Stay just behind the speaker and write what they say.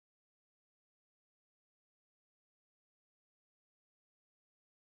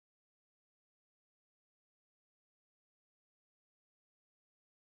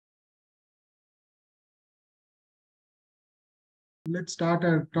let's start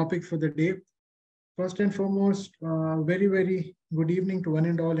our topic for the day. First and foremost, very good evening to one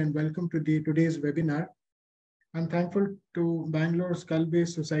and all, and welcome to today's webinar. I'm thankful to Bangalore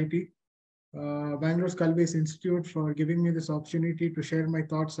Skull-Based Society, Bangalore Skull-Based Institute, for giving me this opportunity to share my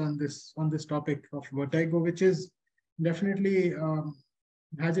thoughts on this topic of vertigo, which is definitely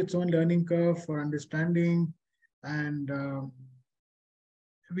has its own learning curve for understanding, and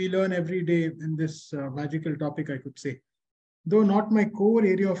we learn every day in this magical topic, I could say. Though not my core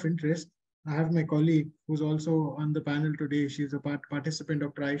area of interest, I have my colleague who's also on the panel today. She's a participant,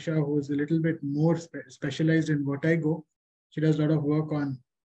 Dr. Aisha, who is a little bit more specialized in vertigo. She does a lot of work on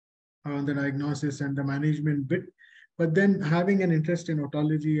the diagnosis and the management bit, but then having an interest in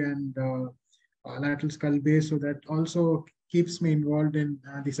otology and lateral skull base, so that also keeps me involved in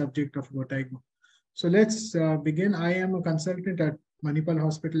the subject of vertigo. So let's begin. I am a consultant at Manipal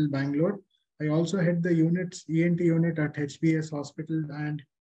Hospital, Bangalore. I also head the units, ENT unit at HBS Hospital and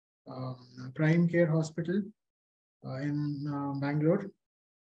Prime Care Hospital in Bangalore.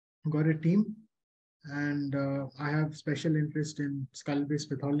 Got a team, and I have special interest in skull-based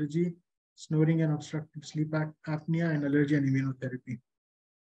pathology, snoring and obstructive sleep apnea, and allergy and immunotherapy.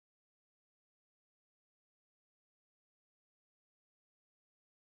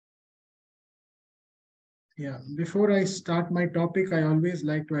 Yeah, before I start my topic, I always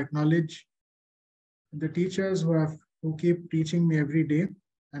like to acknowledge the teachers who keep teaching me every day,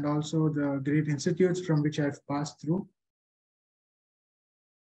 and also the great institutes from which I've passed through.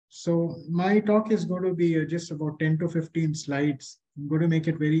 So my talk is going to be just about 10 to 15 slides. I'm going to make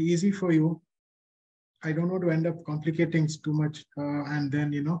it very easy for you. I don't want to end up complicating too much and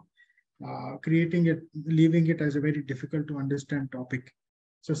then, creating it, leaving it as a very difficult to understand topic.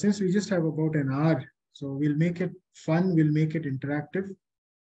 So since we just have about an hour, so we'll make it fun, we'll make it interactive.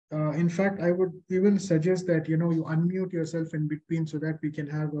 In fact, I would even suggest that, you unmute yourself in between so that we can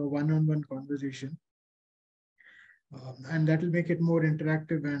have a one-on-one conversation. And that will make it more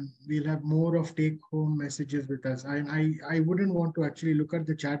interactive, and we'll have more of take-home messages with us. I wouldn't want to actually look at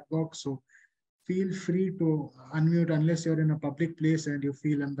the chat box, so feel free to unmute unless you're in a public place and you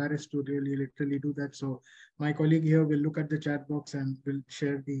feel embarrassed to really literally do that. So my colleague here will look at the chat box and will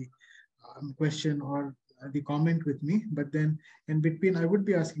share the question or the comment with me. But then in between, I would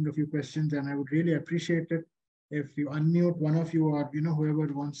be asking a few questions, and I would really appreciate it if you unmute, one of you, or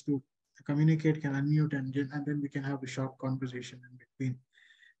whoever wants to communicate can unmute, and then we can have a short conversation in between.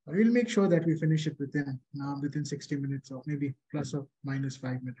 We'll make sure that we finish it within 60 minutes, or maybe plus or minus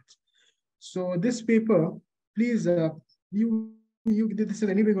 5 minutes. So this paper, please, this is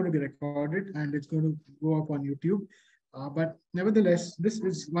anyway going to be recorded and it's going to go up on YouTube. But nevertheless, this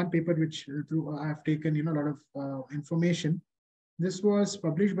is one paper which I have taken a lot of information. This was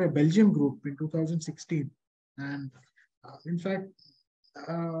published by Belgium Group in 2016, and in fact,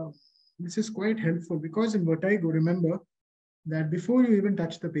 this is quite helpful because in vertigo, remember that before you even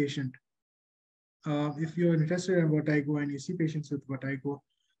touch the patient, if you're interested in vertigo and you see patients with vertigo,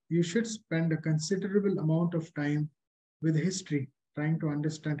 you should spend a considerable amount of time with history, trying to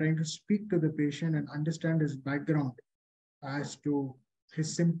understand, trying to speak to the patient and understand his background as to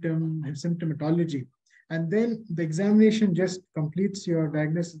his symptomatology. And then the examination just completes your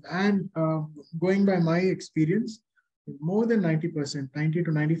diagnosis. And going by my experience, more than 90%, 90 to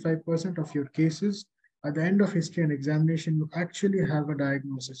 95% of your cases, at the end of history and examination, you actually have a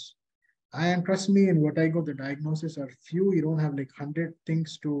diagnosis. And trust me, in vertigo, the diagnoses are few. You don't have like 100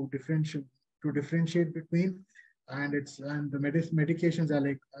 things to differentiate between. And the medications are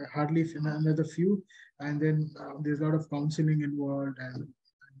like hardly another few. And then there's a lot of counseling involved and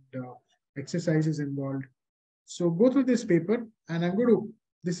exercises involved. So go through this paper, and I'm going to,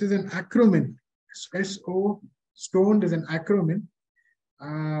 this is an acronym. SO, stoned is an acronym,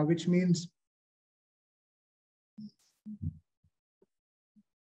 which means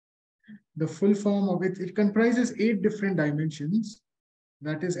the full form of it. It comprises 8 different dimensions.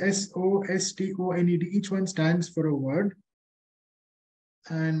 That is SOSTONED. Each one stands for a word.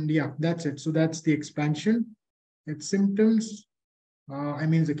 And yeah, that's it. So that's the expansion. It's symptoms.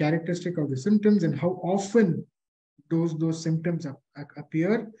 The characteristic of the symptoms and how often those symptoms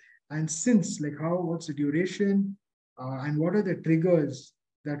appear. And since, like what's the duration, and what are the triggers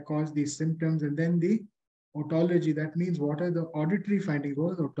that cause these symptoms, and then the otology. That means what are the auditory findings,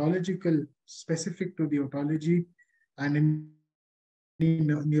 what are the otological specific to the otology, and in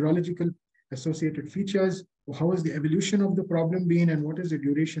neurological associated features, how is the evolution of the problem been, and what is the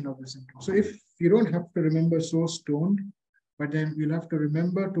duration of the symptom. So if you don't have to remember so stoned, but then you'll have to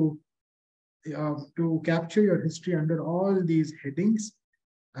remember to capture your history under all these headings,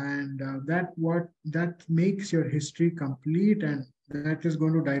 and that makes your history complete, and that is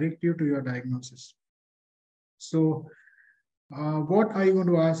going to direct you to your diagnosis. So what are you going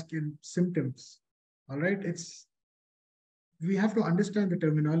to ask in symptoms? All right, we have to understand the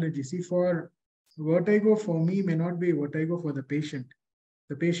terminology. See, for vertigo, for me, may not be vertigo for the patient.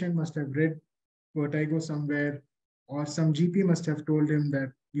 The patient must have read vertigo somewhere, or some GP must have told him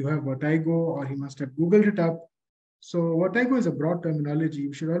that you have vertigo, or he must have Googled it up. So vertigo is a broad terminology.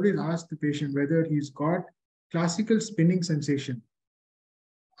 You should always ask the patient whether he's got classical spinning sensation.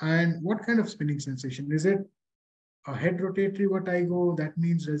 And what kind of spinning sensation? Is it a head rotatory vertigo? That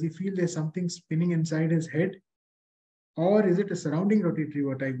means, does he feel there's something spinning inside his head? Or is it a surrounding rotatory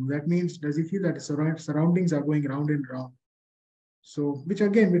vertigo? That means, does he feel that the surroundings are going round and round? So, which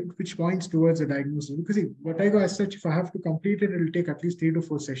again, which points towards a diagnosis. Because see, vertigo as such, if I have to complete it, it will take at least 3 to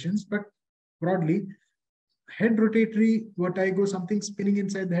 4 sessions. But broadly, head rotatory vertigo, something spinning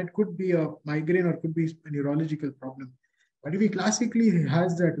inside the head, could be a migraine or could be a neurological problem. But if he classically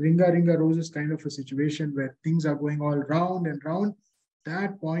has that ringa roses kind of a situation where things are going all round and round,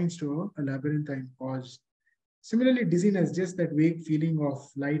 that points to a labyrinthine cause. Similarly, dizziness, just that vague feeling of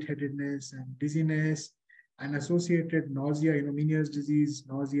lightheadedness and dizziness and associated nausea, Meniere's disease,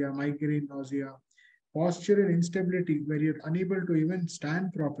 nausea, migraine, nausea, postural instability, where you're unable to even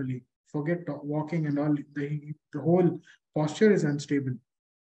stand properly, forget walking and all, the whole posture is unstable.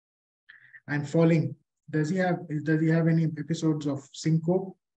 And falling, does he have any episodes of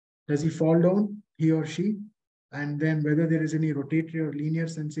syncope? Does he fall down, he or she? And then whether there is any rotatory or linear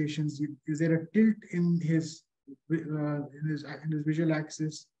sensations, is there a tilt in his visual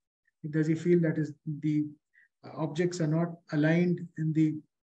axis? Does he feel that the objects are not aligned in the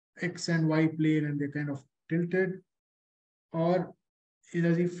X and Y plane and they're kind of tilted? Or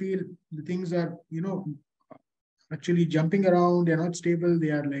does he feel the things are, actually jumping around, they're not stable,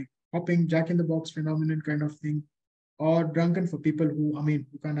 they are like hopping, jack in the box phenomenon kind of thing? Or drunken, for people who, you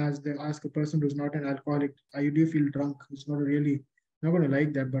can ask a person who's not an alcoholic, do you feel drunk? It's not going to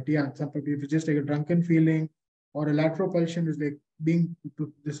like that. But yeah, some people, if it's just like a drunken feeling, or a lateropulsion is like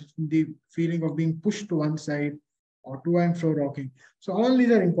the feeling of being pushed to one side, or to and fro rocking. So all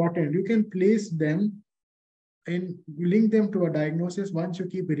these are important. You can place them and link them to a diagnosis once you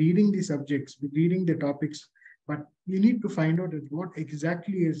keep reading the subjects, reading the topics. But you need to find out what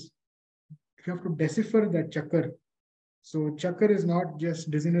exactly is, you have to decipher that chakkar. So chakkar is not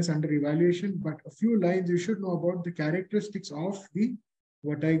just dizziness under evaluation, but a few lines you should know about the characteristics of the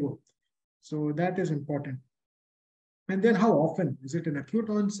vertigo. So that is important. And then how often? Is it an acute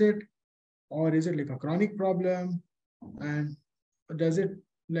onset, or is it like a chronic problem? And does it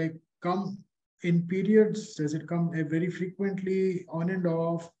like come in periods? Does it come very frequently, on and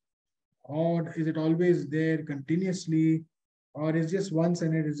off? Or is it always there continuously? Or is just once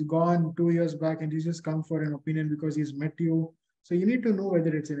and it is gone 2 years back and you just come for an opinion because he's met you? So you need to know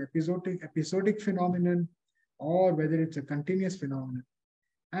whether it's an episodic phenomenon or whether it's a continuous phenomenon.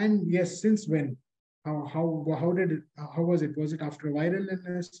 And yes, since when? How was it? Was it after a viral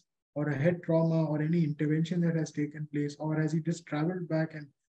illness or a head trauma or any intervention that has taken place? Or has he just traveled back and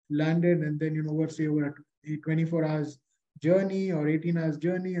landed and then, over a 24 hours journey or 18 hours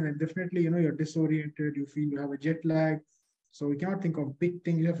journey, and then definitely, you're disoriented, you feel you have a jet lag. So we cannot think of big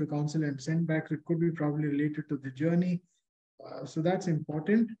things you have to counsel and send back. So it could be probably related to the journey. So that's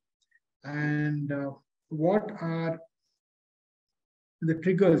important. And what are the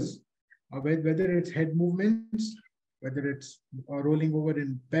triggers? Whether it's head movements, whether it's rolling over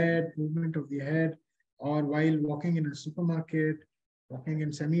in bed, movement of the head, or while walking in a supermarket, walking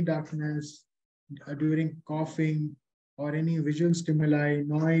in semi-darkness, during coughing, or any visual stimuli,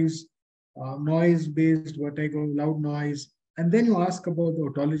 noise-based vertigo, loud noise. And then you ask about the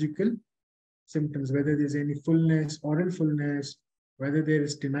otological symptoms, whether there's any fullness, oral fullness, whether there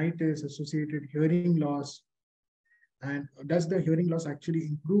is tinnitus, associated hearing loss, and does the hearing loss actually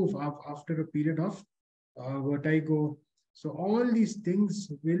improve after a period of vertigo? So all these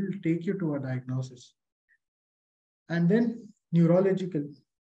things will take you to a diagnosis. And then neurological.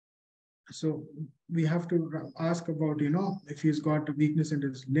 So we have to ask about, if he's got a weakness in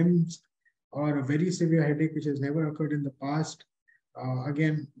his limbs or a very severe headache, which has never occurred in the past.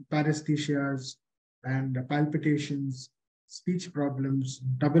 Again, paresthesias and palpitations, speech problems,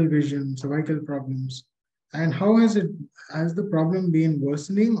 double vision, cervical problems. And how has the problem been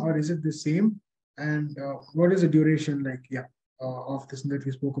worsening, or is it the same? And what is the duration like? Of this that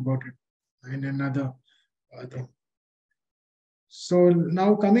we spoke about it in another thing. So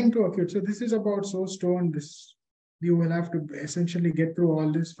now coming to acute. So this is about stone. This you will have to essentially get through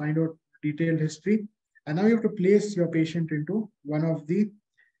all this, find out detailed history, and now you have to place your patient into one of the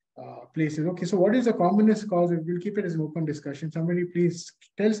places. Okay, so what is the commonest cause? We'll keep it as an open discussion. Somebody please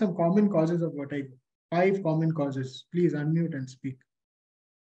tell some common causes of vertigo. 5 common causes. Please unmute and speak.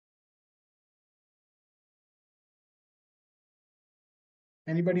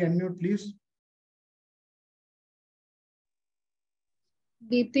 Anybody unmute, please?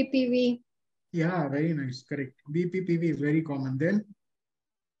 BPPV. Yeah, very nice. Correct. BPPV is very common. Then?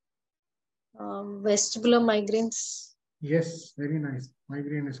 Vestibular migraines. Yes, very nice.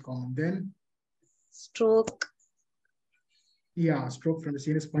 Migraine is common. Then? Stroke. Yeah, stroke from the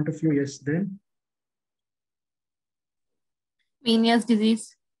serious point of view. Yes, then? Meniere's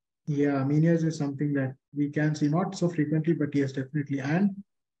disease. Yeah, Meniere's is something that we can see, not so frequently, but yes, definitely. And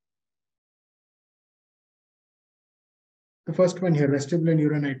the first one here, vestibular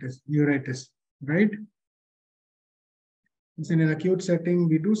neuritis, right? It's in an acute setting,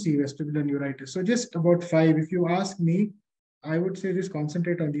 we do see vestibular neuritis. So just about 5. If you ask me, I would say just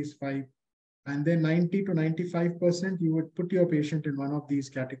concentrate on these 5. And then 90 to 95%, you would put your patient in one of these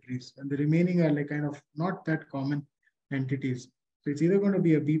categories. And the remaining are like kind of not that common entities. So it's either going to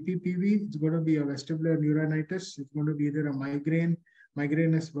be a BPPV, it's going to be a vestibular neuritis, it's going to be either a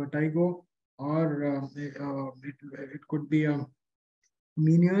migrainous vertigo, or it could be a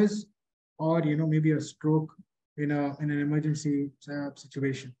Meniere's, or maybe a stroke in an emergency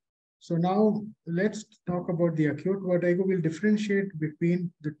situation. So now let's talk about the acute vertigo. We'll differentiate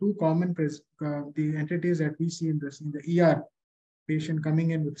between the two common the entities that we see in the ER patient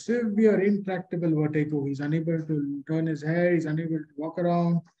coming in with severe intractable vertigo. He's unable to turn his head, he's unable to walk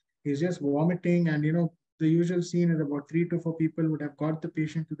around, he's just vomiting, and the usual scene is about 3 to 4 people would have got the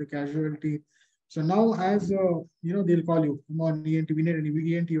patient to the casualty. So now, as they'll call you, come on, ENT, we need an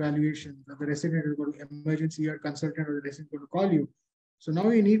ENT evaluation. The resident is going to emergency ER consultant, or the resident is going to call you. So now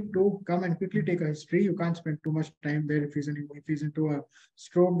you need to come and quickly take a history. You can't spend too much time there if he's into a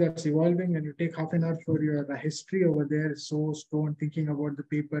stroke that's evolving, and you take half an hour for your history over there, so stone, thinking about the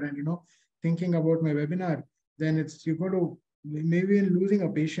paper, and thinking about my webinar. Then you're going to maybe in losing a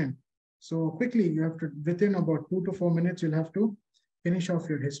patient. So quickly, you have to, within about 2 to 4 minutes, you'll have to finish off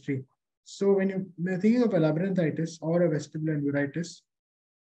your history. So when you're thinking of a labyrinthitis or a vestibular neuritis,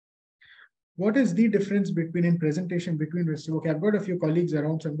 what is the difference in presentation between vestibular? Okay, I've got a few colleagues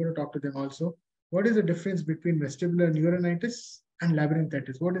around, so I'm going to talk to them also. What is the difference between vestibular neuritis and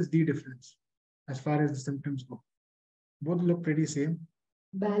labyrinthitis? What is the difference as far as the symptoms go? Both look pretty same.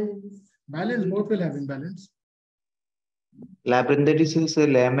 Balance. Balance, both will have imbalance. Labyrinthitis is a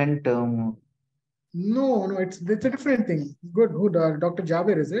layman term. No, it's a different thing. Good, Dr.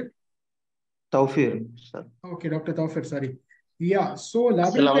 Jaber, is it? Taufir, sir. Okay, Dr. Taufir, sorry. Yeah, so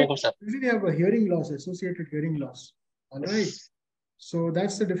labyrinthitis usually have a hearing loss, associated hearing loss. All right. So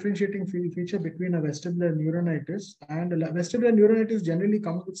that's the differentiating feature between a vestibular neuritis and a vestibular neuritis generally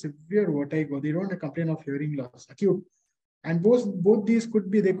comes with severe vertigo. They don't complain of hearing loss, acute. And both these could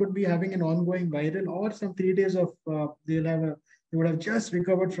be having an ongoing viral, or some 3 days of they would have just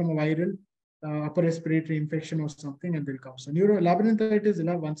recovered from a viral upper respiratory infection or something, and they'll come. So labyrinthitis will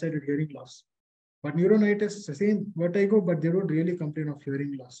have one-sided hearing loss. But neuronitis is the same vertigo, but they don't really complain of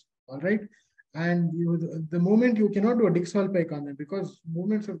hearing loss. All right. And the moment you cannot do a Dixolpike on them, because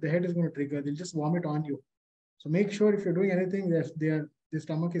movements of the head is going to trigger, they'll just vomit on you. So make sure if you're doing anything, their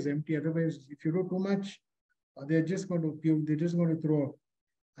stomach is empty. Otherwise, if you do too much, they're just going to puke, they're just going to throw up.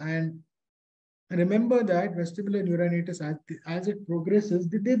 And remember that vestibular neuritis, as it progresses,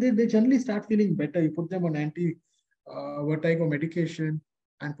 they generally start feeling better. You put them on anti-vertigo medication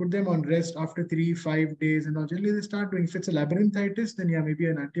and put them on rest after 3-5 days, and generally they start doing. If it's a labyrinthitis, then yeah, maybe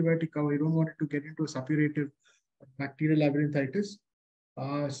an antibiotic cover. You don't want it to get into a suppurative bacterial labyrinthitis.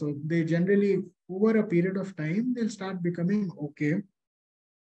 So they generally, over a period of time, they'll start becoming okay.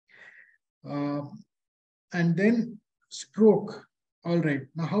 And then stroke. All right.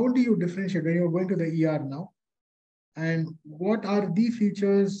 Now, how do you differentiate when you're going to the ER now? And what are the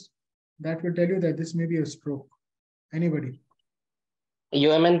features that will tell you that this may be a stroke? Anybody?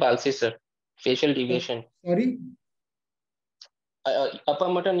 UMN palsy, sir. Facial deviation. Sorry? Upper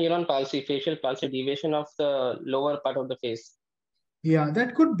motor neuron palsy, facial palsy, deviation of the lower part of the face. Yeah,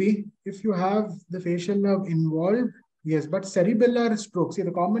 that could be if you have the facial nerve involved. Yes, but cerebellar stroke. See,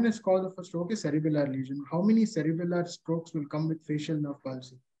 the commonest cause of a stroke is cerebellar lesion. How many cerebellar strokes will come with facial nerve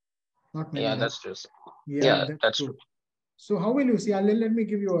palsy? Not many. Yeah, that's true. Yeah, that's true. So how will you see? Let me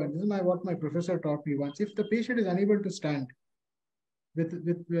give you this is what my professor taught me once. If the patient is unable to stand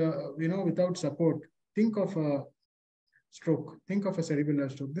without support, think of a stroke. Think of a cerebellar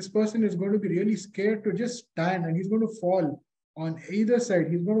stroke. This person is going to be really scared to just stand, and he's going to fall on either side.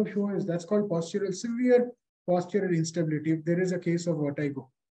 He's going to show us that's called severe postural instability if there is a case of vertigo.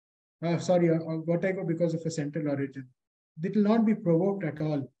 vertigo because of a central origin. It will not be provoked at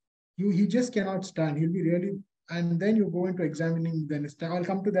all. He just cannot stand. He'll be really, and then you go into examining. Then I'll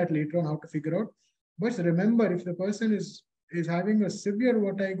come to that later on how to figure out. But remember, if the person is having a severe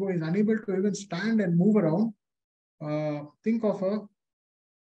vertigo, is unable to even stand and move around, think of a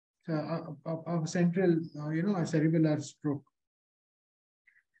central, a cerebral stroke.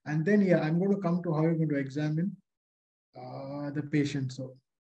 And then, yeah, I'm going to come to how you're going to examine the patient. So,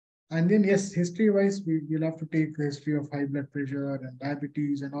 and then, yes, history-wise, we'll have to take the history of high blood pressure and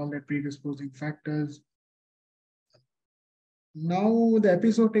diabetes and all that predisposing factors. Now, the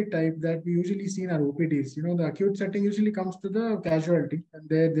episodic type that we usually see in our OPDs, the acute setting usually comes to the casualty. And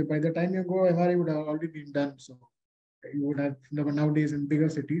by the time you go, MRI would have already been done. So you would have nowadays in bigger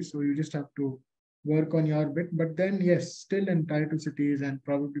cities. So you just have to work on your bit. But then, yes, still in tier 2 cities and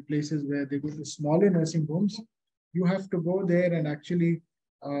probably places where they go to smaller nursing homes, you have to go there and actually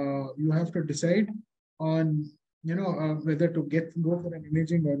you have to decide on whether to go for an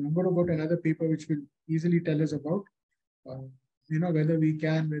imaging, or I'm going to go to another paper which will easily tell us about whether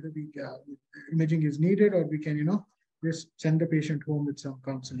imaging is needed, or we can just send the patient home with some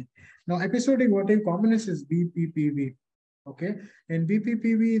counseling. Now, episodic vertigo commonest is BPPV. Okay, in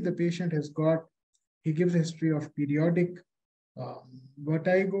BPPV, the patient he gives a history of periodic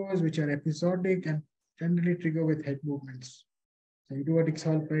vertigos, which are episodic and generally trigger with head movements. So you do a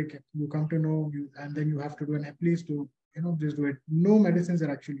Dixalpike, you come to know, and then you have to do an Eplise to just do it. No medicines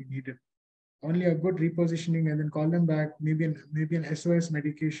are actually needed. Only a good repositioning, and then call them back, maybe an SOS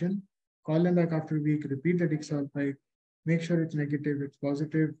medication, call them back after a week, repeat the Dixalpike, make sure it's negative, it's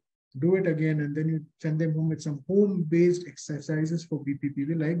positive, do it again, and then you send them home with some home-based exercises for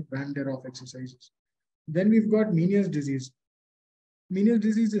BPPV, like Van der Rohe exercises. Then we've got Meniere's disease. Meniere's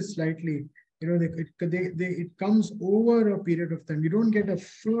disease is slightly, it comes over a period of time. You don't get a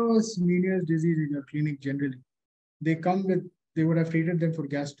first Meniere's disease in your clinic generally. They would have treated them for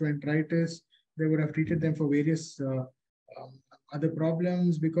gastroenteritis. They would have treated them for various other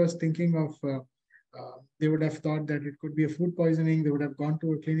problems, because thinking of, they would have thought that it could be a food poisoning. They would have gone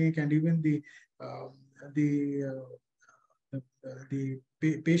to a clinic, and even the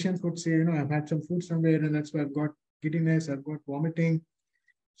patients would say, I've had some food somewhere, and that's why I've got giddiness, I've got vomiting.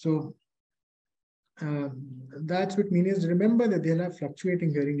 So that's what Meniere's. Remember that they'll have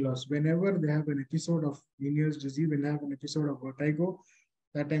fluctuating hearing loss. Whenever they have an episode of Meniere's disease, when they have an episode of vertigo,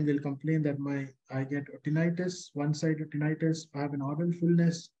 that time they'll complain that I get tinnitus, one-sided tinnitus, I have an oral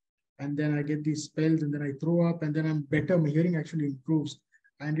fullness, and then I get these spells, and then I throw up, and then I'm better. My hearing actually improves.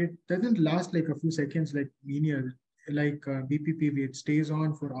 And it doesn't last like a few seconds like Meniere, like BPPV. It stays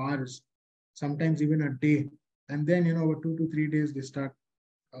on for hours, sometimes even a day. And then, over 2 to 3 days, they start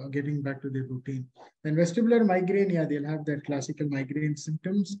getting back to their routine. Then vestibular migraine, yeah, they'll have that classical migraine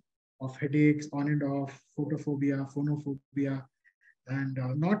symptoms of headaches, on and off, photophobia, phonophobia, and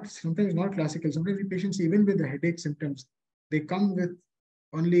sometimes not classical. Sometimes the patients, even with the headache symptoms, they come with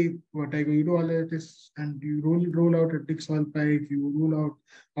only vertigo. You do all of this, and you roll out a Dixalpike, you rule out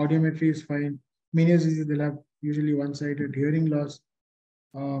audiometry is fine. Meniere's disease, they'll have usually one-sided hearing loss.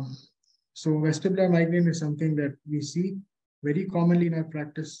 So vestibular migraine is something that we see very commonly in our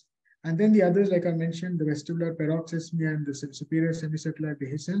practice. And then the others, like I mentioned, the vestibular paroxysmia and the superior semicircular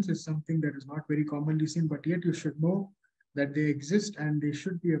dehiscence is something that is not very commonly seen, but yet you should know that they exist and they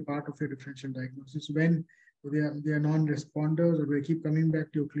should be a part of your differential diagnosis. When they are non-responders, or they keep coming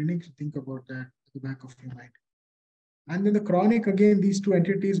back to your clinic, think about that at the back of your mind. And then the chronic, again, these two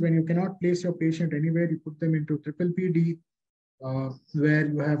entities, when you cannot place your patient anywhere, you put them into triple PD, where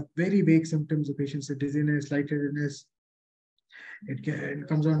you have very vague symptoms. The patient says dizziness, lightheadedness. It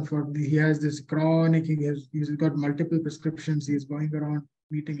comes on he has this chronic, he's got multiple prescriptions, he's going around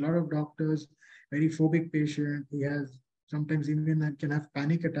meeting a lot of doctors, very phobic patient. He has sometimes even can have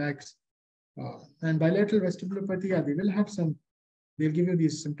panic attacks. And bilateral vestibulopathy, yeah, they'll give you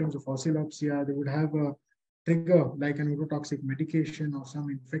these symptoms of oscillopsia. They would have a trigger like an ototoxic medication or some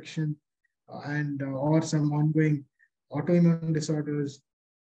infection, or some ongoing autoimmune disorders.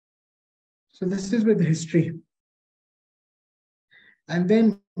 So this is with the history. And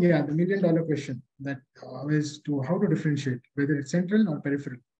then, yeah, the $1 million question that is to how to differentiate whether it's central or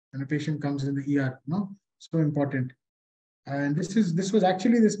peripheral when a patient comes in the ER. So important. And this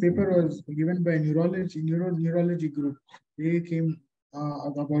paper was given by a neurology group. They came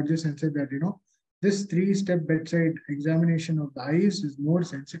about this and said that this 3-step bedside examination of the eyes is more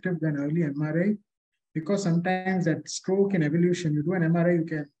sensitive than early MRI, because sometimes that stroke and evolution, you do an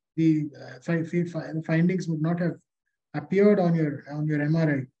MRI, the findings would not have appeared on your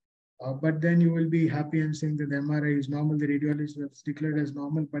MRI. But then you will be happy and saying that the MRI is normal, the radiologist was declared as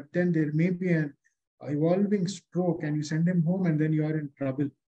normal, but then there may be an evolving stroke and you send him home and then you are in trouble.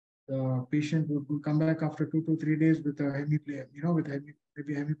 The patient would come back after 2 to 3 days with a hemiplegia, with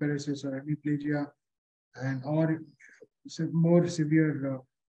maybe hemiparesis or hemiplegia, and or more severe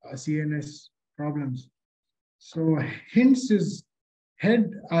CNS problems. So HINTS is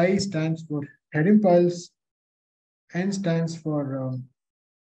head, I stands for head impulse, N stands for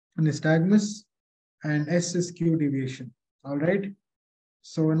nystagmus, and S is Q deviation. All right.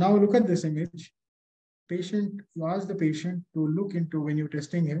 So now look at this image. You ask the patient to look into, when you're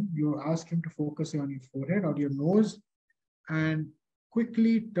testing him, you ask him to focus on your forehead or your nose and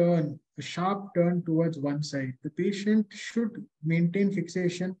quickly turn, a sharp turn towards one side. The patient should maintain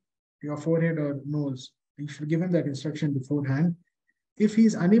fixation to your forehead or nose. You should give him that instruction beforehand. If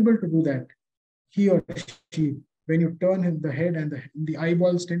he's unable to do that, he or she, when you turn him, the head and the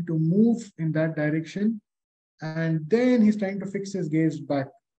eyeballs tend to move in that direction, and then he's trying to fix his gaze back.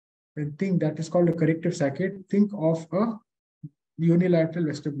 And think that is called a corrective saccade. Think of a unilateral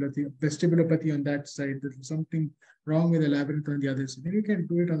vestibulopathy on that side. There's something wrong with the labyrinth on the other side. Then you can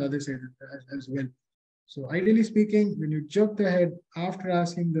do it on the other side as well. So ideally speaking, when you jerk the head after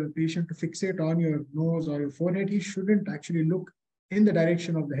asking the patient to fixate on your nose or your forehead, he shouldn't actually look in the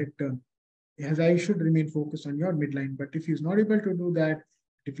direction of the head turn. His eye should remain focused on your midline. But if he's not able to do that,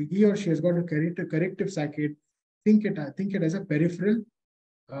 if he or she has got a corrective saccade, think it as a peripheral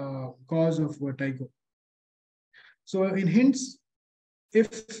cause of vertigo. So in HINTS,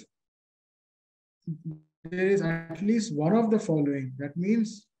 if there is at least one of the following, that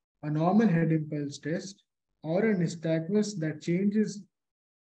means a normal head impulse test or a nystagmus that changes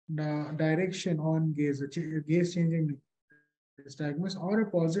the direction on gaze, gaze changing nystagmus, or a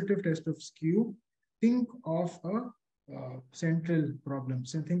positive test of skew, think of a central problem.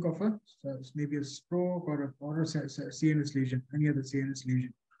 So think of maybe a stroke or a CNS lesion, any other CNS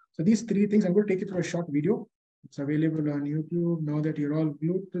lesion. So these three things, I'm going to take you through a short video. It's available on YouTube. Now that you're all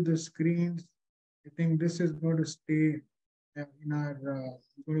glued to the screens, I think this is going to stay in our,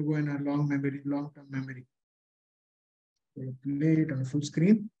 going to go in our long-term memory. We'll play it on full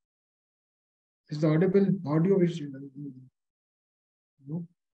screen. Is the audible audio which? No.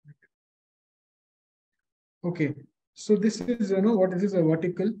 Okay. So this is, what this is a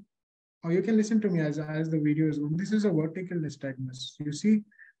vertical. Or you can listen to me as the video is going. This is a vertical nystagmus. You see,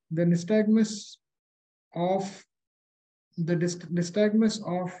 the nystagmus of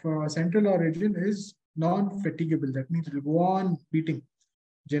central origin is non-fatigable. That means it will go on beating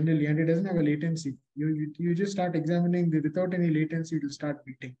generally, and it doesn't have a latency. You just start examining without any latency, it will start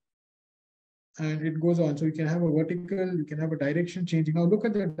beating. And it goes on. So you can have a vertical, you can have a direction changing. Now look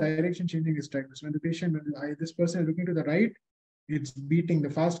at the direction changing nystagmus. When this person is looking to the right, it's beating. The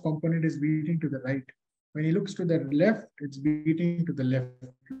fast component is beating to the right. When he looks to the left, it's beating to the left.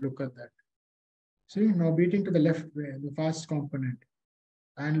 Look at that. See, now beating to the left, the fast component.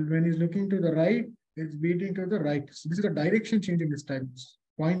 And when he's looking to the right, it's beating to the right. So this is a direction changing nystagmus.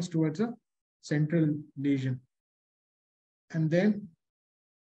 Points towards a central lesion. And then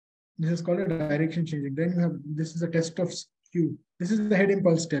this is called a direction changing. Then you have, this is a test of skew. This is the head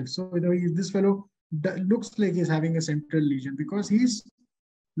impulse test. So this fellow looks like he's having a central lesion because he's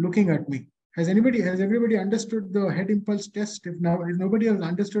looking at me. Has everybody understood the head impulse test? If nobody has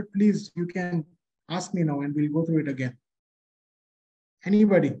understood, please, you can ask me now and we'll go through it again.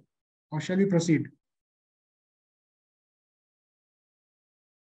 Anybody? Or shall we proceed?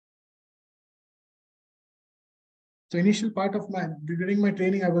 So initial part of during my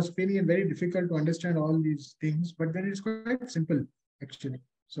training, I was finding it very difficult to understand all these things, but then it's quite simple, actually.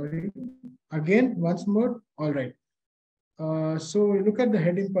 Sorry. Again, once more. All right. So look at the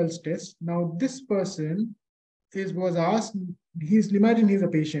head impulse test. Now this person was asked, imagine he's a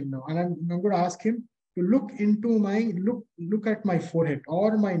patient now, and I'm going to ask him to look at my forehead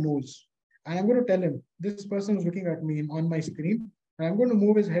or my nose. And I'm going to tell him, this person is looking at me on my screen, and I'm going to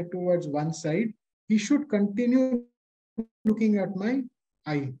move his head towards one side. He should continue looking at my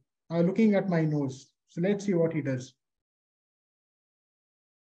eye, looking at my nose. So let's see what he does.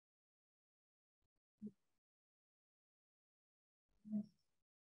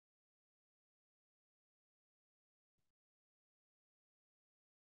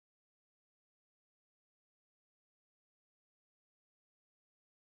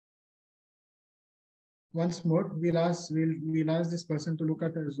 Once more, we'll ask this person to look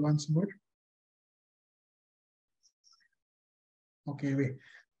at us once more. Okay, wait.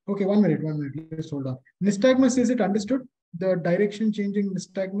 Okay, 1 minute. Just hold on. Nystagmus, is it understood? The direction changing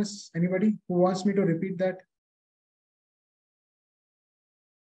nystagmus. Anybody who wants me to repeat that?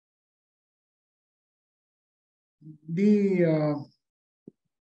 the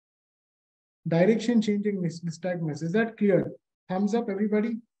direction changing nystagmus. Is that clear? Thumbs up,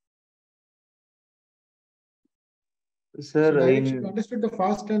 everybody. Sir, So you understood the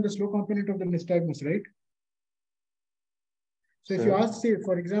fast and the slow component of the nystagmus, right? So if you ask, say,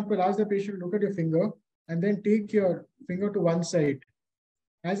 for example, ask the patient, look at your finger and then take your finger to one side.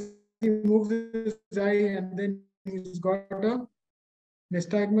 As he moves his eye and then he's got a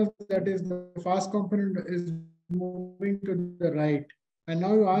nystagmus, that is the fast component is moving to the right. And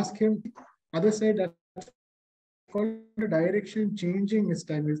now you ask him, other side, that's called a direction changing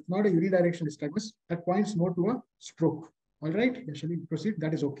nystagmus, not a unidirectional nystagmus. That points more to a stroke. All right, shall we proceed?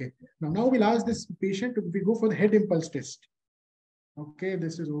 That is okay. Now we'll ask this patient to go for the head impulse test. Okay,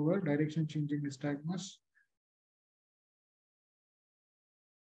 this is over. Direction changing nystagmus.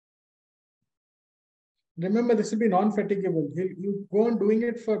 Remember, this will be non-fatigable. You go on doing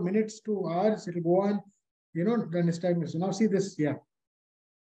it for minutes to hours. It will go on, the nystagmus. So now see this, yeah.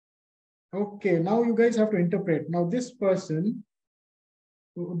 Okay, now you guys have to interpret. Now this person,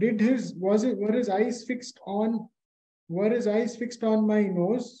 were his eyes fixed on my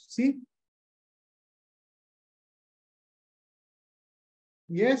nose? See?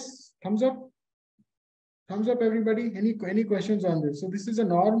 Yes, thumbs up. Thumbs up, everybody. Any questions on this? So this is a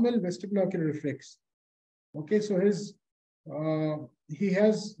normal vestibulocular reflex. Okay, so his once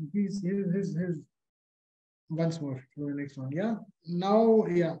more for the next one. Yeah. Now,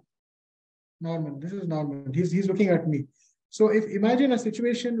 yeah. Normal. This is normal. He's looking at me. So if imagine a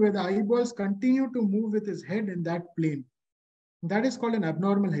situation where the eyeballs continue to move with his head in that plane, that is called an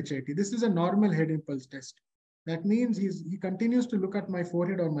abnormal HIT. This is a normal head impulse test. That means he continues to look at my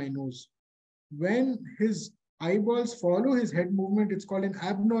forehead or my nose. When his eyeballs follow his head movement, it's called an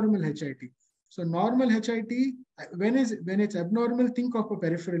abnormal HIT. So normal HIT, when it's abnormal, think of a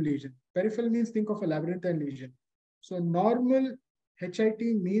peripheral lesion. Peripheral means think of a labyrinthine lesion. So normal HIT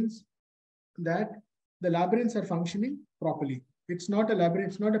means that the labyrinths are functioning properly. It's not a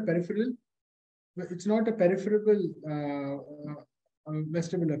labyrinth, it's not a peripheral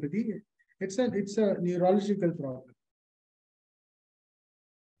vestibulopathy. It's a neurological problem.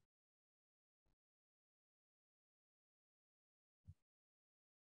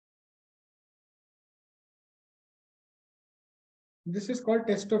 This is called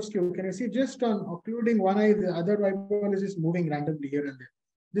test of skew. Can you see just on occluding one eye, the other eyeball is just moving randomly here and there.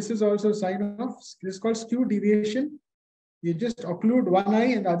 This is also a sign of, this is called skew deviation. You just occlude one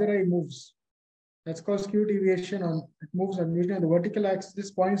eye and the other eye moves. That's called skew deviation. It moves usually on the vertical axis.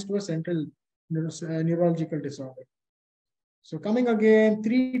 This points to a central neurological disorder. So coming again,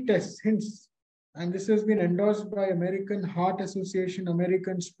 3 hints. And this has been endorsed by American Heart Association,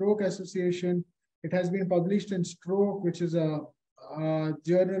 American Stroke Association. It has been published in Stroke, which is a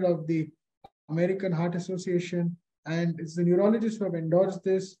journal of the American Heart Association. And it's the neurologists who have endorsed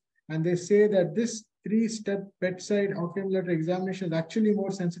this. And they say that this 3-step bedside oculomotor examination is actually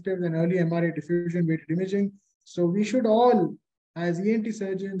more sensitive than early MRI diffusion weighted imaging. So we should all, as ENT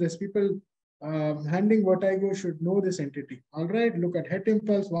surgeons, as people handling vertigo, should know this entity. All right, look at head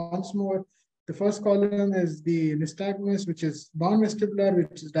impulse once more. The first column is the nystagmus, which is non-vestibular,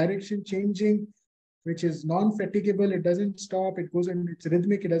 which is direction changing, which is non-fatigable. It doesn't stop. It goes on, it's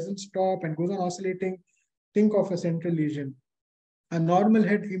rhythmic. It doesn't stop and goes on oscillating. Think of a central lesion. A normal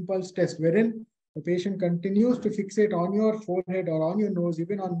head impulse test, wherein the patient continues to fixate on your forehead or on your nose,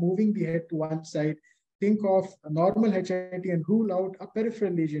 even on moving the head to one side. Think of a normal HIT and rule out a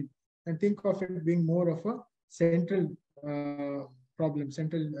peripheral lesion, and think of it being more of a central problem,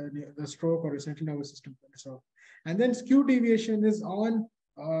 the stroke or a central nervous system disorder. And then skew deviation is on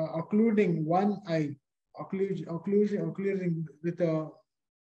occluding one eye, occluding with a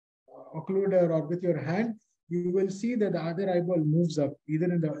occluder or with your hand. You will see that the other eyeball moves up,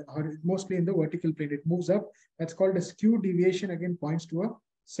 either in the, or mostly in the vertical plane. It moves up. That's called a skew deviation. Again, points to a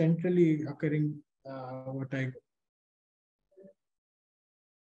centrally occurring vertigo.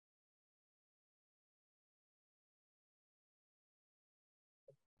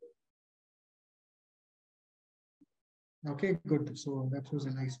 Okay, good. So that was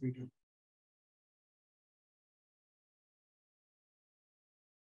a nice video.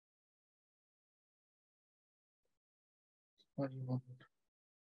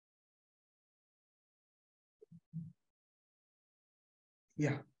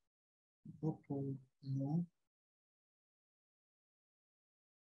 Yeah. Okay. No.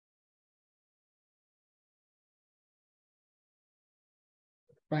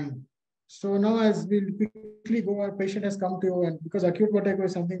 Fine. So now, as we'll quickly go, our patient has come to you, and because acute vertigo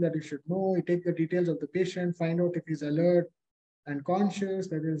is something that you should know, you take the details of the patient, find out if he's alert, and conscious,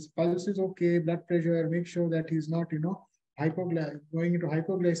 that is, pulse is okay, blood pressure, make sure that he's not, going into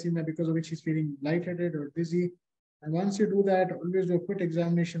hypoglycemia because of which he's feeling lightheaded or dizzy. And once you do that, always do a quick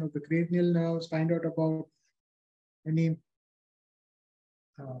examination of the cranial nerves, find out about any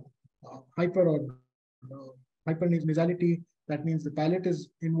hyper or hypernasality. That means the palate is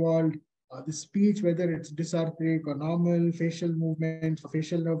involved. The speech, whether it's dysarthric or normal, facial movements for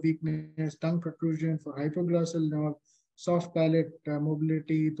facial nerve weakness, tongue protrusion for hypoglossal nerve, soft palate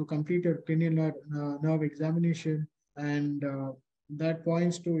mobility, to complete your cranial nerve examination. And that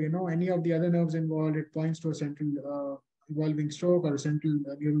points to, any of the other nerves involved. It points to a central evolving stroke or a central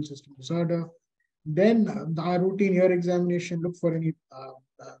neural system disorder. Then our routine ear examination, look for any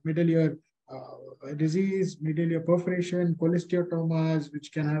middle ear disease, middle ear perforation, cholesteatomas,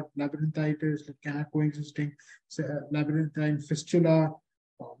 which can have labyrinthitis, that can have coexisting labyrinthine fistula.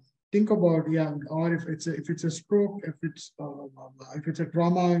 Think about, or if it's a stroke, if it's a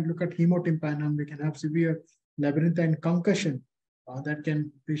trauma, look at hemotympanum. They can have severe labyrinthine concussion that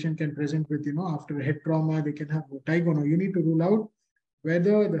patient can present with, after a head trauma. They can have vertigo. Now you need to rule out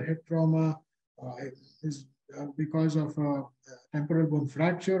whether the head trauma is because of a temporal bone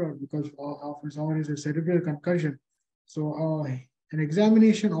fracture or because of a cerebral concussion. So an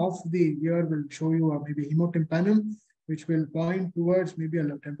examination of the ear will show you maybe hemotympanum, which will point towards maybe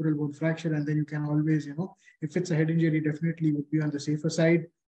a temporal bone fracture. And then you can always, if it's a head injury, definitely would be on the safer side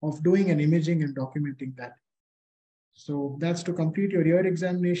of doing an imaging and documenting that. So that's to complete your ear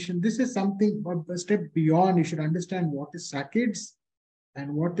examination. This is something, a step beyond. You should understand what is saccades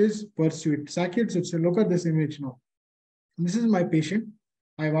and what is pursuit. Saccades, so look at this image now. This is my patient.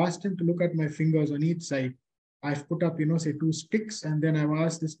 I've asked him to look at my fingers on each side. I've put up, say 2 sticks, and then I've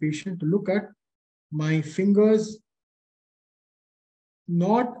asked this patient to look at my fingers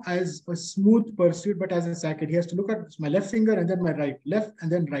not as a smooth pursuit, but as a saccade. He has to look at my left finger and then my right, left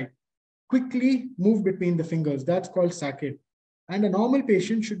and then right. Quickly move between the fingers. That's called saccade. And a normal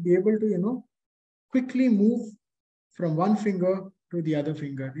patient should be able to, quickly move from one finger to the other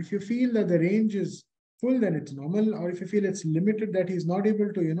finger. If you feel that the range is full, then it's normal. Or if you feel it's limited, that he's not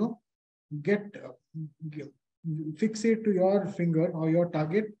able to, fixate to your finger or your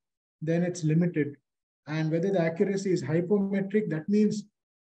target, then it's limited. And whether the accuracy is hypometric, that means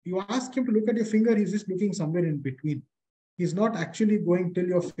you ask him to look at your finger, he's just looking somewhere in between. He's not actually going till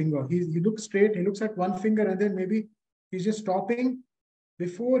your finger. He looks straight, he looks at one finger, and then maybe he's just stopping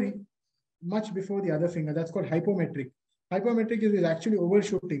much before the other finger. That's called hypometric. Hypometric is actually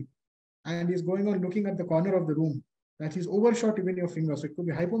overshooting, and he's going on looking at the corner of the room. That he's overshot even your finger. So it could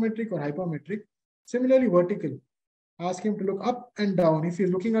be hypometric or hypermetric. Similarly, vertical. Ask him to look up and down. If he's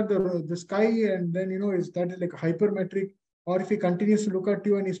looking at the sky, and then that is like hypermetric. Or if he continues to look at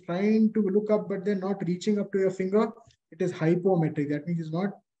you and he's trying to look up but then not reaching up to your finger, it is hypometric. That means he's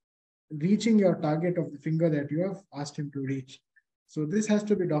not reaching your target of the finger that you have asked him to reach. So this has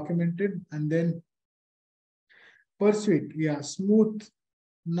to be documented. And then pursuit, smooth.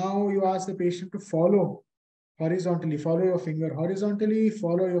 Now you ask the patient to follow horizontally, follow your finger horizontally,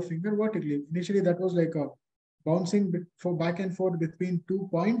 follow your finger vertically. Initially, that was like a bouncing for back and forth between 2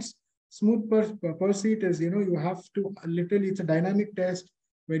 points. Smooth pursuit is, you have to literally, it's a dynamic test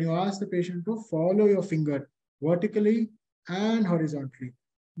when you ask the patient to follow your finger vertically and horizontally.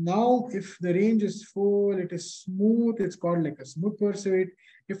 Now, if the range is full, it is smooth, it's called like a smooth pursuit.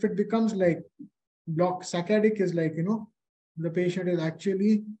 If it becomes like saccadic is like, the patient is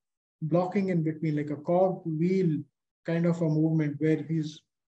actually blocking in between, like a cog wheel kind of a movement where he's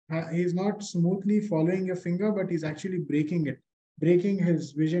not smoothly following your finger, but he's actually breaking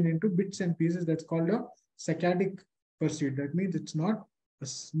his vision into bits and pieces. That's called a saccadic pursuit. That means it's not a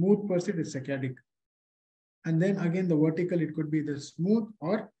smooth pursuit, it's saccadic. And then again, the vertical, it could be the smooth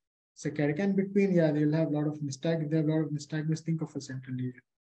or saccadic. And between, they'll have a lot of nystagmus. If they have a lot of nystagmus, think of a central lesion.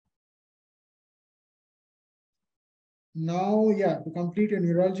 Now, to complete your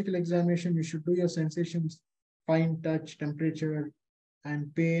neurological examination, you should do your sensations, fine touch, temperature,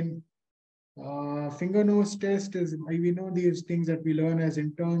 and pain. Finger nose test is, we know these things that we learn as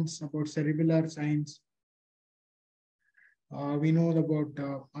interns about cerebellar signs. We know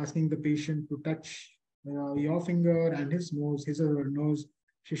about asking the patient to touch your finger and his nose, his or her nose.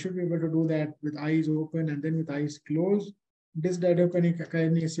 She should be able to do that with eyes open and then with eyes closed. Dysdiadochonic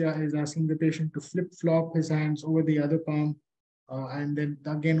akinesia is asking the patient to flip-flop his hands over the other palm, and then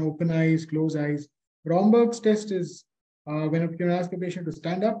again open eyes, close eyes. Romberg's test is when you can ask the patient to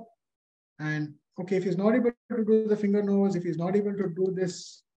stand up, and okay, if he's not able to do the finger nose, if he's not able to do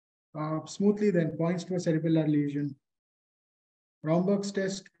this smoothly, then points to a cerebellar lesion. Romberg's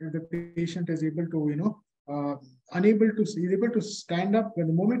test, the patient is able to, unable to, he's able to stand up. When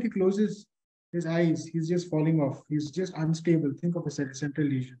the moment he closes his eyes, he's just falling off. He's just unstable. Think of a central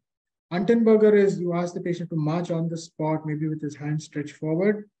lesion. Untenberger is, you ask the patient to march on the spot, maybe with his hands stretched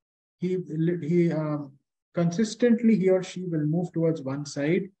forward. He consistently, he or she will move towards one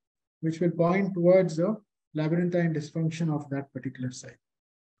side, which will point towards the labyrinthine dysfunction of that particular side.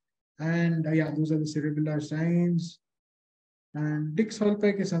 And yeah, those are the cerebellar signs. And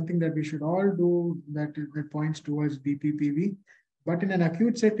Dix-Hallpike is something that we should all do that points towards BPPV. But in an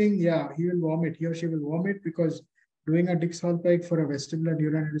acute setting, yeah, he will vomit. He or she will vomit because doing a Dix-Hallpike for a vestibular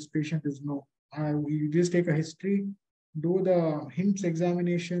neuronitis patient is no. You just take a history, do the hints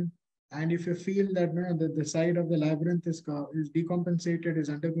examination, and if you feel that the side of the labyrinth is decompensated, is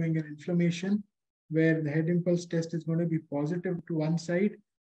undergoing an inflammation, where the head impulse test is going to be positive to one side,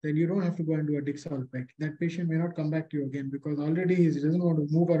 then you don't have to go and do a Dix-Hallpike. That patient may not come back to you again because already he doesn't want to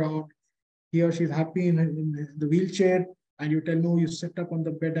move around. He or she is happy in the wheelchair, and you tell, no, you sit up on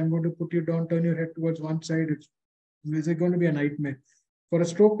the bed, I'm going to put you down, turn your head towards one side. It's going to be a nightmare. For a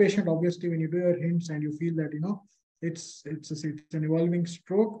stroke patient, obviously, when you do your hints and you feel that, it's an evolving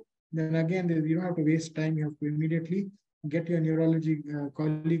stroke, then again, you don't have to waste time. You have to immediately get your neurology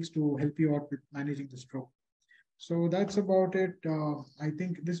colleagues to help you out with managing the stroke. So that's about it. I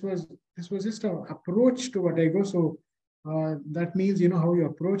think this was just an approach to Vertigo. So that means, how you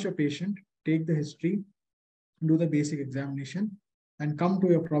approach a patient, take the history, do the basic examination, and come to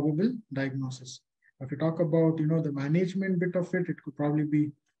your probable diagnosis. If you talk about, the management bit of it, it could probably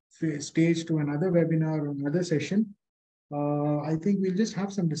be staged to another webinar or another session. I think we'll just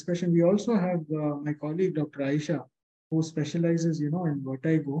have some discussion. We also have my colleague, Dr. Aisha, who specializes, in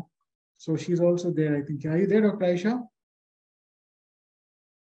Vertigo. So she's also there, I think. Are you there, Dr. Aisha?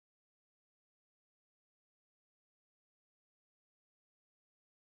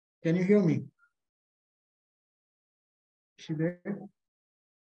 Can you hear me? Is she there?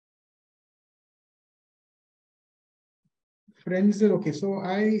 Friends, okay. So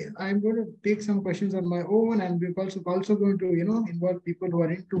I'm going to take some questions on my own, and we're also going to, involve people who are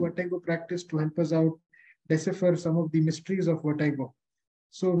into Vertigo practice to help us out decipher some of the mysteries of Vertigo.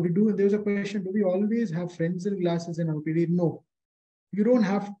 So there's a question, do we always have Frenzel glasses in our PD? No, you don't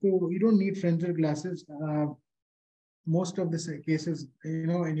need Frenzel glasses. Most of the cases,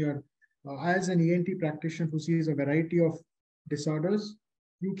 in your, as an ENT practitioner who sees a variety of disorders,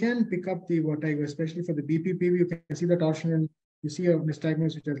 you can pick up the Vertigo, especially for the BPPV. You can see the torsional, you see a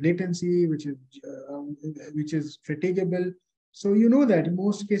nystagmus which has latency, which is fatigable. So that in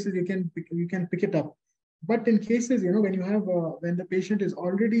most cases you can pick it up. But in cases, when you have when the patient is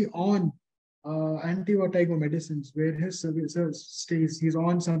already on anti-vertigo medicines, where his stays, he's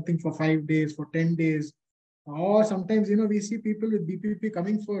on something for 5 days, for 10 days, or sometimes we see people with BPP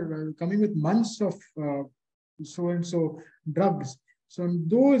coming with months of so and so drugs. So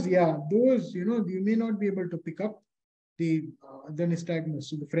those you may not be able to pick up the nystagmus.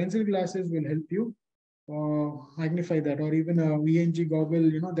 So the Frenzel glasses will help you magnify that, or even a VNG goggle,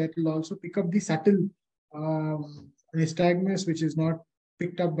 that will also pick up the subtle nystagmus, which is not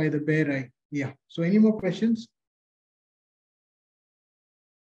picked up by the bare eye. Yeah. So any more questions?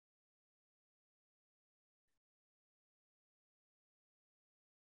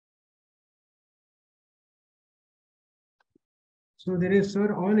 So there is,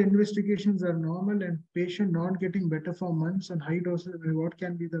 sir, all investigations are normal and patient not getting better for months and high doses. What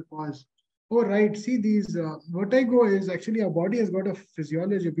can be the cause? Oh, right. See, these Vertigo is actually, our body has got a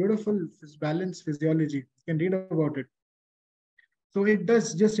physiology, beautiful balanced physiology. You can read about it. So it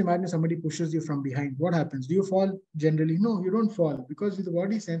does, just imagine somebody pushes you from behind. What happens? Do you fall generally? No, you don't fall, because the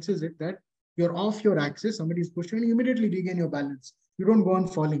body senses it that you're off your axis, somebody is pushing, and you immediately regain your balance. You don't go on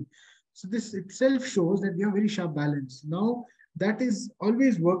falling. So this itself shows that we have very sharp balance. Now, that is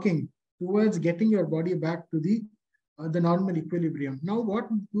always working towards getting your body back to the normal equilibrium. Now, what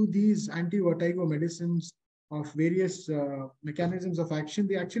do these anti-vertigo medicines of various mechanisms of action?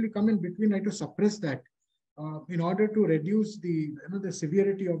 They actually come in between, to suppress that in order to reduce the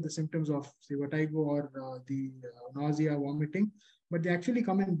severity of the symptoms of, say, vertigo or the nausea, vomiting. But they actually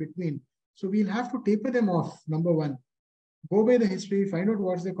come in between. So we'll have to taper them off. Number one, go by the history, find out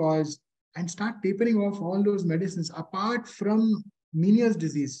what's the cause, and start tapering off all those medicines apart from Meniere's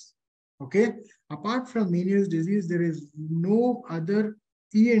disease. Okay? Apart from Meniere's disease, there is no other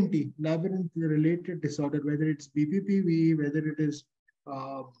ENT, labyrinth-related disorder, whether it's BPPV, whether it is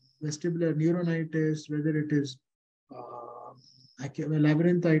vestibular neuronitis, whether it is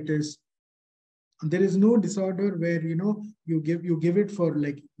labyrinthitis. There is no disorder where, you give it for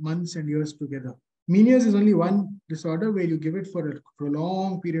like months and years together. Meniere's is only one disorder where you give it for a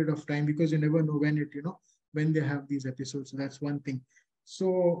prolonged period of time, because you never know when it, when they have these episodes. So that's one thing.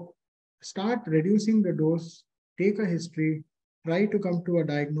 So start reducing the dose, take a history, try to come to a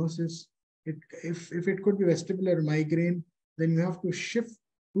diagnosis. If it could be vestibular migraine, then you have to shift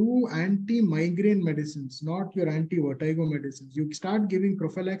to anti-migraine medicines, not your anti-vertigo medicines. You start giving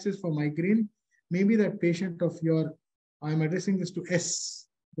prophylaxis for migraine. Maybe that patient of your, I'm addressing this to S,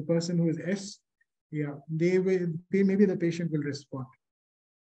 the person who is S, yeah, maybe the patient will respond.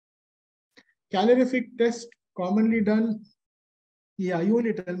 Calorific test commonly done. Yeah, you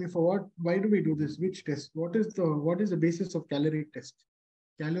only tell me for what, why do we do this? Which test? What is the basis of caloric test?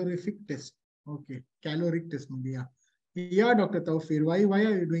 Calorific test. Okay, caloric test maybe, yeah. Yeah, Dr. Tawfir, why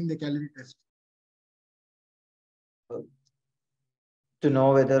are you doing the calorie test? To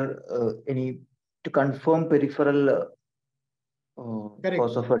know whether to confirm peripheral Correct.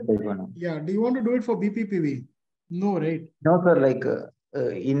 cause of a type 1. Yeah, do you want to do it for BPPV? No, right? No, sir.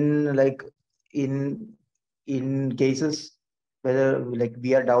 In cases whether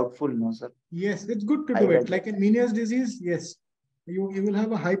we are doubtful, no, sir. Yes, it's good to do it. Like in Meniere's disease, yes, you will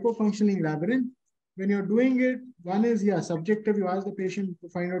have a hypofunctioning labyrinth. When you're doing it, one is, yeah, subjective. You ask the patient to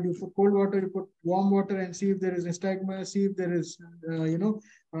find out, you put cold water, you put warm water and see if there is nystagmus, see if there is,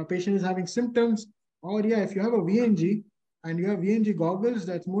 patient is having symptoms. Or yeah, if you have a VNG and you have VNG goggles,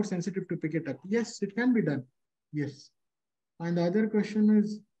 that's more sensitive to pick it up. Yes, it can be done. Yes. And the other question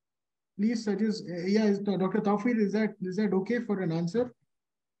is, please suggest, Dr. Tawfir, is that okay for an answer?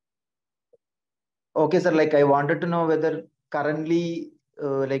 Okay, sir. I wanted to know whether currently,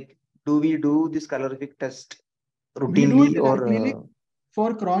 do we do this calorific test routinely? We do it in our clinic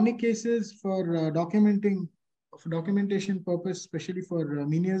for chronic cases, for documentation purpose, especially for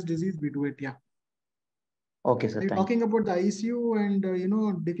Meniere's disease. We do it, yeah. Okay, sir. Are you talking about the ICU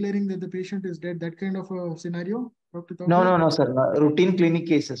and declaring that the patient is dead, that kind of a scenario, Dr. Tawfir? No, sir. No, routine clinic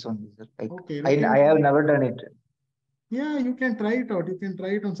cases only, sir. Okay, I have never done it. Yeah, you can try it out. You can try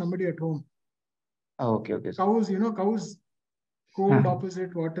it on somebody at home. Oh, okay, sir. Cows, cold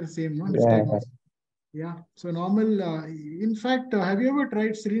opposite water, same, no? Yeah. Yeah. So normal. In fact, have you ever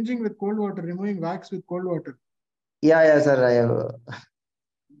tried syringing with cold water, removing wax with cold water? Yeah, sir. I have.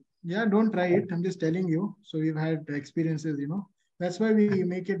 Yeah, don't try it. I'm just telling you. So we've had experiences, That's why we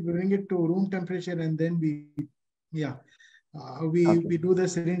bring it to room temperature, and then we do the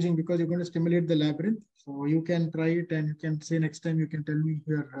syringing because you're going to stimulate the labyrinth. So you can try it, and you can say next time you can tell me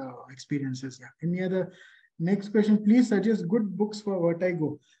your experiences. Yeah. Any other? Next question, please suggest good books for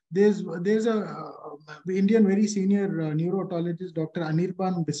vertigo. There's a Indian very senior neurologist, Dr.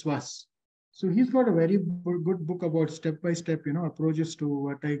 Anirban Biswas. So he's got a very good book about step-by-step, approaches to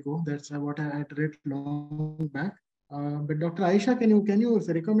vertigo. That's what I had read long back. But Dr. Aisha, can you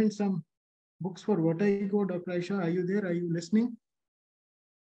recommend some books for vertigo? Dr. Aisha, are you there? Are you listening?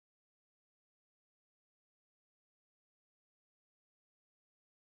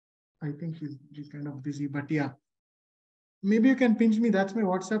 I think she's kind of busy, but yeah. Maybe you can pinch me. That's my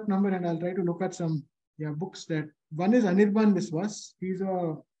WhatsApp number, and I'll try to look at some books. That one is Anirban Biswas. He's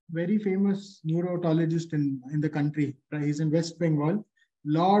a very famous neurologist in the country. Right? He's in West Bengal. A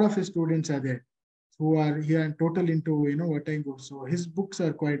lot of his students are there who are here and total into vertigo. So his books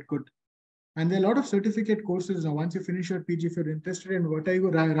are quite good. And there are a lot of certificate courses now. Once you finish your PG, if you're interested in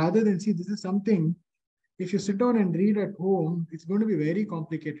vertigo, rather than see this is something, if you sit down and read at home, it's going to be very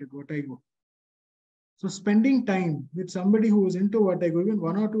complicated, vertigo. So spending time with somebody who is into vertigo, even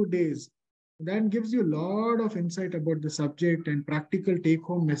 1 or 2 days, that gives you a lot of insight about the subject and practical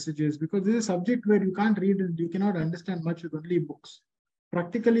take-home messages, because this is a subject where you can't read and you cannot understand much with only books.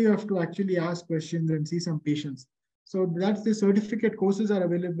 Practically, you have to actually ask questions and see some patients. So that's the certificate courses are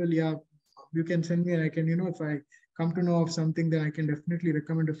available. Yeah, you can send me and I can, if I come to know of something, then I can definitely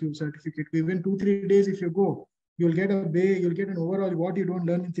recommend a few certificates. Even 2-3 days, if you go, you'll get an overall, what you don't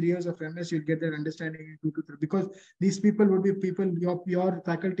learn in 3 years of MS, you'll get that understanding in 2 to 3, because these people would be people, your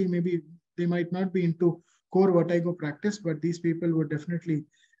faculty, maybe they might not be into core vertigo practice, but these people would definitely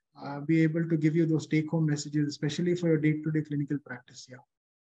be able to give you those take-home messages, especially for your day-to-day clinical practice. Yeah.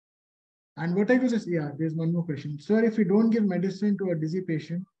 And vertigo is, there's one more question. Sir, if you don't give medicine to a dizzy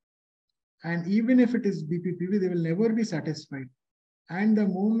patient, and even if it is BPPV, they will never be satisfied. And the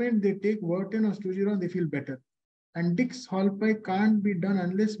moment they take Vertin or Stugeron, they feel better. And Dix Hallpike can't be done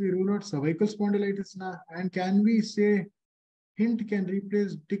unless we rule out cervical spondylitis now. And can we say Hint can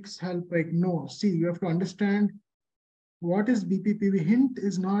replace Dix Hallpike? No. See, you have to understand what is BPPV. Hint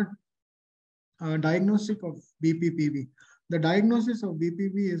is not a diagnostic of BPPV. The diagnosis of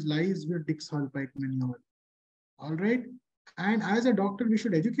BPV lies with Dix Hallpike maneuver. All right. And as a doctor, we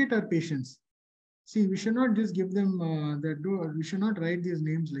should educate our patients See, we should not just give them we should not write these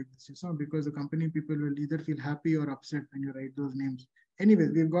names like this. It's not because the company people will either feel happy or upset when you write those names.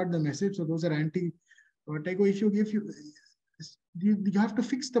 Anyways, we've got the message. So those are anti-vertigo issue. You have to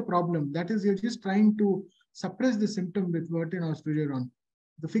fix the problem. That is, you're just trying to suppress the symptom with vertigo or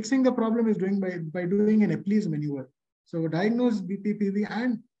the fixing the problem is doing by doing an Epley's maneuver. So diagnose BPPV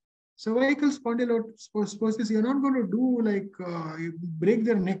and cervical spondylolisthesis. You're not going to do like you break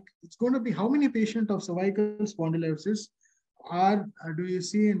their neck. It's going to be how many patients of cervical spondylosis are do you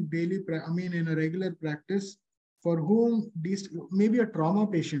see in in a regular practice for whom these maybe a trauma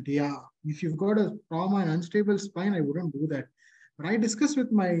patient. Yeah, if you've got a trauma and unstable spine, I wouldn't do that. But I discussed with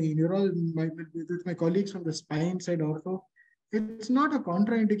with my colleagues from the spine side ortho. It's not a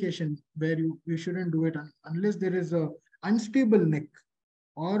contraindication where you shouldn't do it unless there is a unstable neck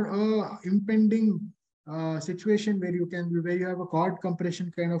or a impending situation where you have a cord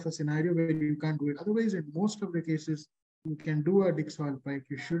compression kind of a scenario where you can't do it. Otherwise, in most of the cases, you can do a Dix-Hallpike.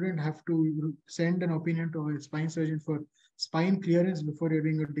 You shouldn't have to send an opinion to a spine surgeon for spine clearance before you're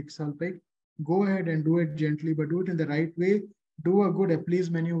doing a Dix-Hallpike. Go ahead and do it gently, but do it in the right way. Do a good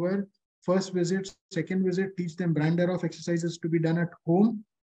Epley's maneuver. First visit, second visit, teach them Branderoff exercises to be done at home.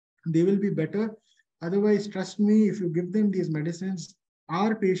 They will be better. Otherwise, trust me, if you give them these medicines,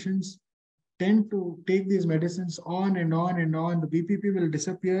 our patients tend to take these medicines on and on and on. The BPP will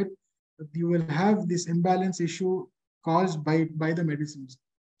disappear. You will have this imbalance issue caused by the medicines.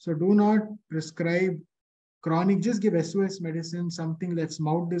 So do not prescribe chronic, just give SOS medicine, something that's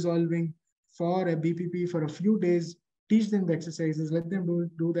mouth dissolving for a BPP for a few days. Teach them the exercises, let them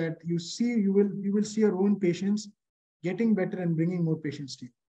do that. You will see your own patients getting better and bringing more patients to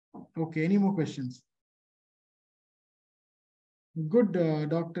you. Okay, any more questions? Good,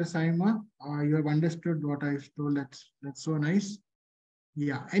 Dr. Saima. You have understood what I've told. That's so nice.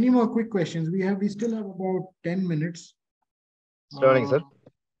 Yeah. Any more quick questions? We still have about 10 minutes. Morning, sir.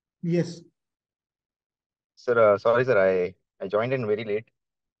 Yes. Sir, sorry, sir. I joined in very late.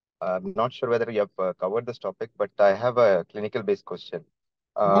 I'm not sure whether you have covered this topic, but I have a clinical-based question.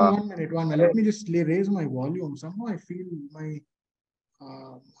 One minute. Let me just raise my volume. Somehow I feel I'm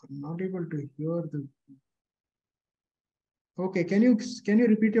not able to hear the. Okay, can you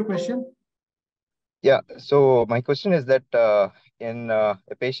repeat your question? Yeah. So my question is that in a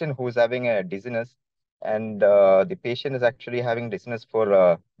patient who is having a dizziness, and the patient is actually having dizziness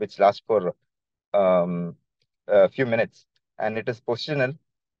for which lasts for um, a few minutes, and it is positional.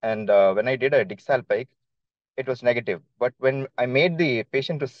 And when I did a Dix-Hallpike, it was negative. But when I made the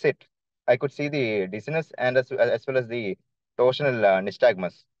patient to sit, I could see the dizziness and as well as the torsional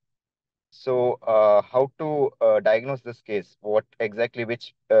nystagmus. So, how to diagnose this case? What exactly,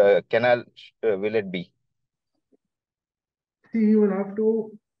 which canal will it be? See, you will have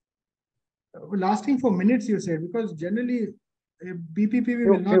to lasting for minutes. You said because generally BPPV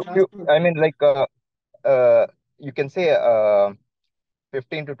will not last. I mean, like you can say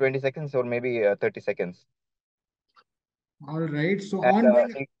 15 to 20 seconds or maybe 30 seconds. All right. So And,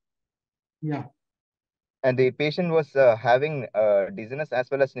 ongoing. Yeah. And the patient was having dizziness as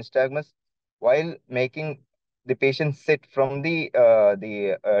well as nystagmus while making the patient sit from the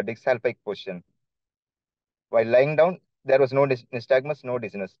Dix-Hallpike position. While lying down, there was no nystagmus, no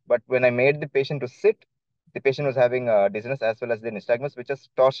dizziness. But when I made the patient to sit, the patient was having dizziness as well as the nystagmus, which is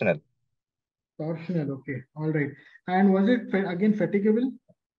torsional. Torsional, okay. All right. And was it again fatigable?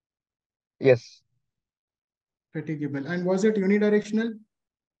 Yes. Fatigable. And was it unidirectional?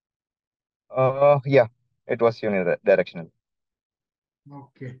 Yeah, it was unidirectional.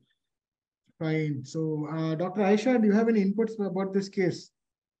 Okay. Fine. So, Dr. Aisha, do you have any inputs about this case?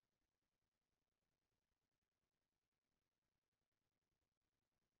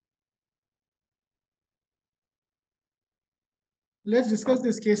 Let's discuss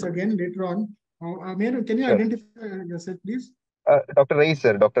this case again later on. Can you Sure. identify yourself, please? Dr. Rais,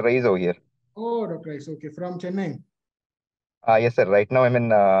 sir. Dr. Rais over here. Oh, Dr. Rais. Okay. From Chennai. Yes, sir. Right now I'm in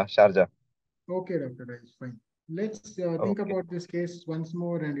Sharjah. Okay, Dr. Rais. Fine. Let's think about this case once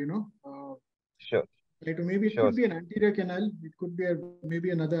more and, Sure. right, maybe it could be an anterior canal. It could be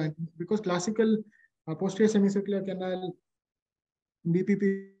maybe another, because classical posterior semicircular canal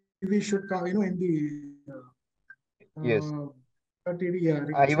BPPV should come, in the Yes. I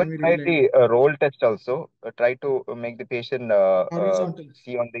even tried semi-regular the roll test also. Try to make the patient horizontal.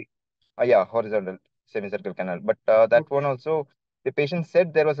 see on the horizontal semicircle canal. But that one also, the patient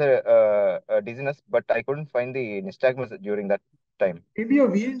said there was a dizziness, but I couldn't find the nystagmus during that time. Maybe a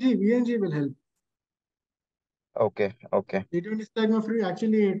VNG will help. Okay. Video nystagmus free,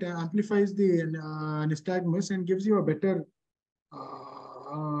 actually it amplifies the nystagmus and gives you a better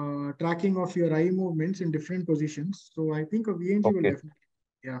tracking of your eye movements in different positions. So I think a VNG will Okay. definitely,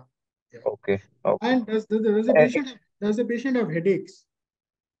 yeah. Okay. Okay. And does the patient have headaches?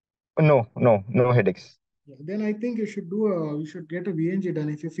 No headaches. Yeah, then I think you should get a VNG done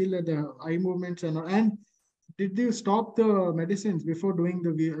if you feel that the eye movements are not. And did you stop the medicines before doing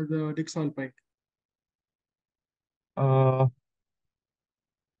the Dixolpike? Uh,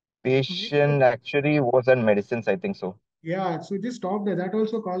 Patient actually was on medicines, I think so. Yeah, so just stop that. That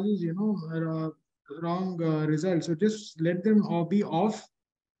also causes, wrong results. So just let them be off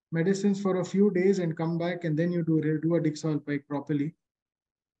medicines for a few days and come back, and then you do a Dixolpike properly.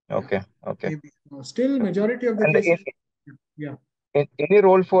 Okay. Okay. Maybe. Still, majority of the And cases. Yeah. any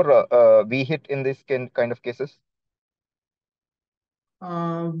role for V-hit in this kind of cases?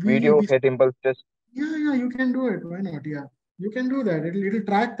 Video We head impulse test. yeah, you can do it. Why not? Yeah, you can do that. It'll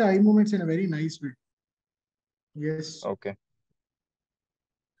track the eye movements in a very nice way. Yes. Okay.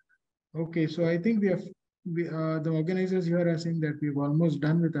 Okay. So I think the organizers here are saying that we've almost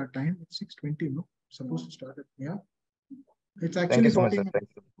done with our time. It's 6:20. No, supposed to start it. Yeah. It's Thank actually you so much, sir. 14. Thank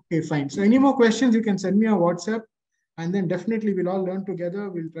you. Okay, fine. So any more questions, you can send me a WhatsApp, and then definitely we'll all learn together.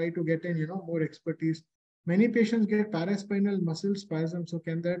 We'll try to get in, more expertise. Many patients get paraspinal muscle spasm. So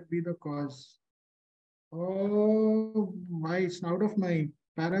can that be the cause? Oh, why it's out of my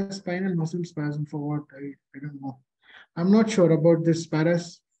paraspinal muscle spasm for what? I don't know. I'm not sure about this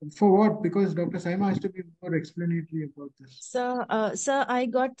for what, because Dr. Saima has to be more explanatory about this. Sir, I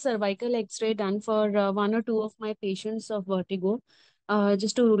got cervical X-ray done for one or two of my patients of vertigo,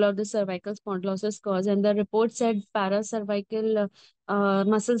 just to rule out the cervical spondylosis cause, and the report said paracervical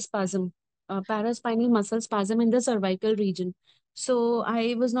muscle spasm, paraspinal muscle spasm in the cervical region. So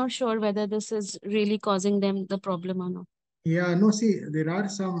I was not sure whether this is really causing them the problem or not. Yeah, no, see, there are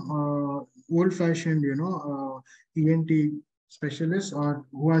some old-fashioned, ENT specialists or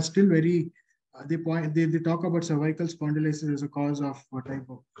who are still very, they talk about cervical spondylosis as a cause of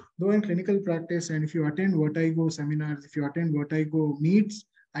vertigo. Though in clinical practice, and if you attend vertigo seminars, if you attend vertigo meets,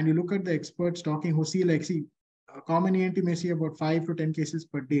 and you look at the experts talking who see, a common ENT may see about 5 to 10 cases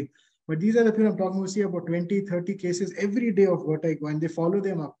per day. But these are the people I'm talking who see about 20, 30 cases every day of vertigo, and they follow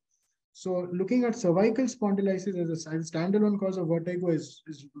them up. So looking at cervical spondylitis as a standalone cause of vertigo is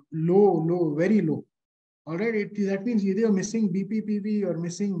low, very low. All right, that means either you're missing BPPV, you're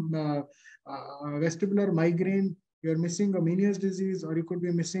missing vestibular migraine, you're missing a Meniere's disease, or you could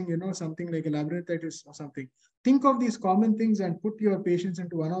be missing, something like a labyrinthitis or something. Think of these common things and put your patients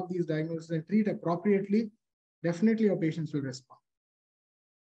into one of these diagnoses and treat appropriately. Definitely your patients will respond.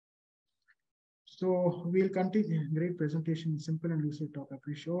 So we'll continue. Great presentation, simple and lucid talk. I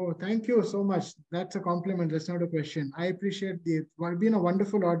appreciate. Oh, thank you so much. That's a compliment. That's not a question. I appreciate it's been a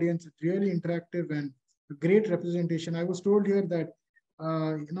wonderful audience. It's really interactive and great representation. I was told here that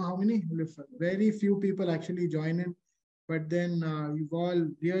how many? Very few people actually join in, but then you've all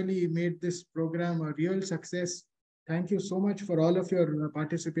really made this program a real success. Thank you so much for all of your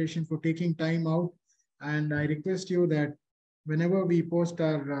participation, for taking time out. And I request you that whenever we post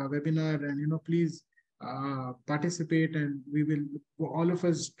our webinar, and please participate, and we will all of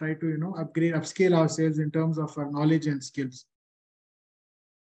us try to upscale ourselves in terms of our knowledge and skills.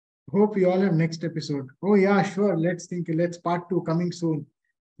 Hope you all have next episode. Oh yeah, sure. Let's part 2 coming soon.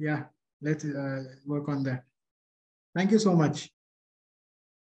 Yeah, let's work on that. Thank you so much.